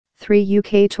3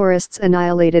 UK tourists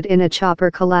annihilated in a chopper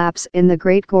collapse in the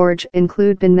Great Gorge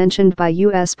include been mentioned by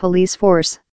US police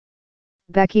force.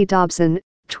 Becky Dobson,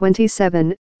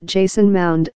 27, Jason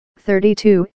Mound,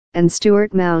 32, and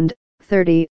Stuart Mound,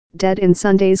 30, dead in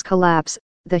Sunday's collapse,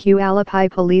 the Hualapai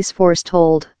police force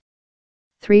told.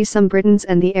 Some Britons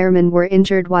and the airmen were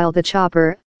injured while the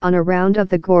chopper, on a round of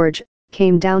the gorge,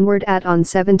 came downward at on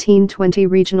 17:20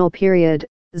 regional period,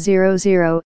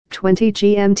 00:20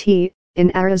 GMT,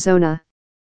 in Arizona.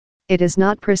 It is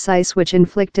not precise which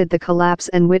inflicted the collapse,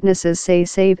 and witnesses say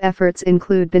save efforts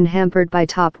include been hampered by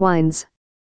top winds.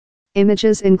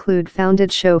 Images include founded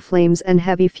show flames and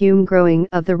heavy fume growing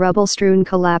of the rubble-strewn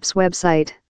collapse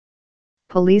website.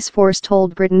 Police force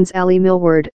told Britons Ali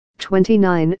Millward,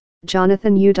 29,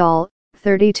 Jonathan Udall,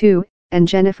 32, and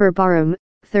Jennifer Barham,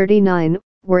 39,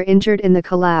 were injured in the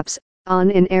collapse,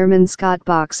 in airman Scott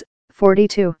Box,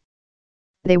 42.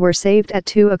 They were saved at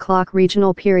 2 o'clock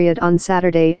regional period on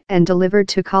Saturday and delivered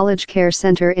to College Care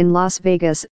Center in Las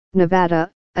Vegas, Nevada,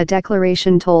 a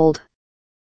declaration told.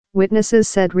 Witnesses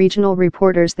said regional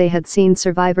reporters they had seen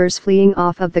survivors fleeing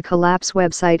off of the collapse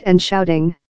website and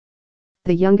shouting.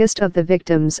 The youngest of the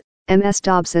victims, Ms.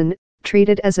 Dobson,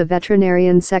 treated as a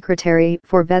veterinarian secretary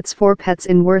for Vets for Pets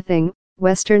in Worthing,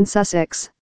 Western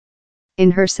Sussex. In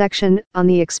her section on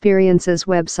the Experiences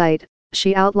website,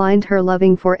 she outlined her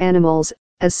loving for animals,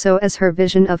 as her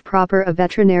vision of proper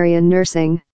veterinarian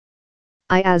nursing.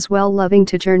 I as well loving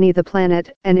to journey the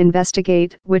planet and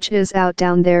investigate which is out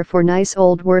down there for nice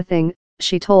old Worthing,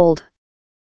 she told.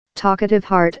 Talkative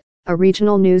Heart, a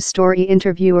regional news story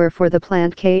interviewer for the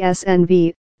plant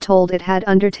KSNV, told it had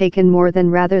undertaken more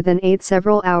than rather than 8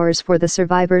 several hours for the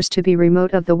survivors to be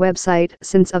remote of the website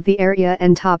since of the area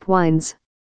and top winds.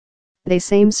 They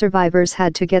same survivors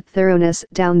had to get thoroughness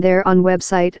down there on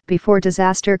website before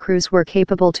disaster crews were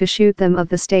capable to shoot them of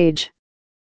the stage.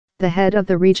 The head of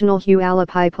the regional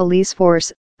Hualapai police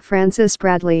force, Francis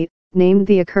Bradley, named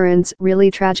the occurrence really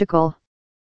tragical.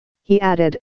 He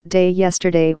added, "Day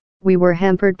yesterday, we were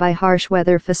hampered by harsh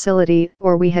weather facility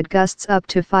or we had gusts up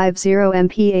to 50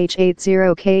 mph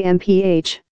 80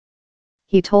 kmph.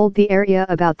 He told the area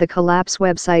about the collapse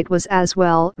website was as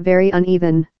well very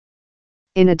uneven.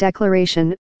 In a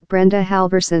declaration, Brenda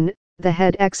Halverson, the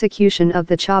head execution of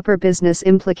the chopper business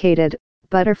implicated,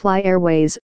 Butterfly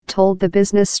Airways, told the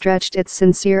business stretched its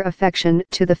sincere affection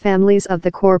to the families of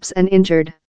the corpse and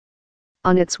injured.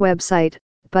 On its website,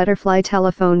 Butterfly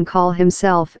Telephone call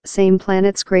himself same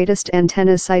planet's greatest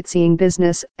antenna sightseeing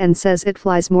business and says it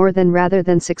flies more than rather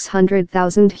than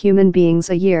 600,000 human beings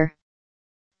a year.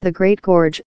 The Great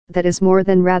Gorge, that is more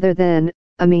than rather than,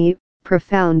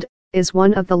 profound, is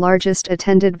one of the largest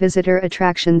attended visitor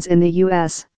attractions in the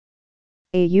U.S.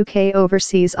 A UK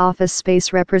Overseas Office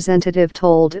Space representative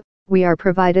told, "We are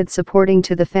provided supporting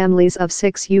to the families of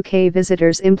 6 UK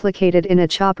visitors implicated in a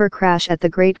chopper crash at the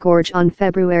Great Gorge on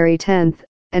February 10,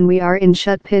 and we are in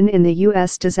shut pin in the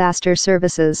U.S. disaster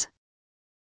services."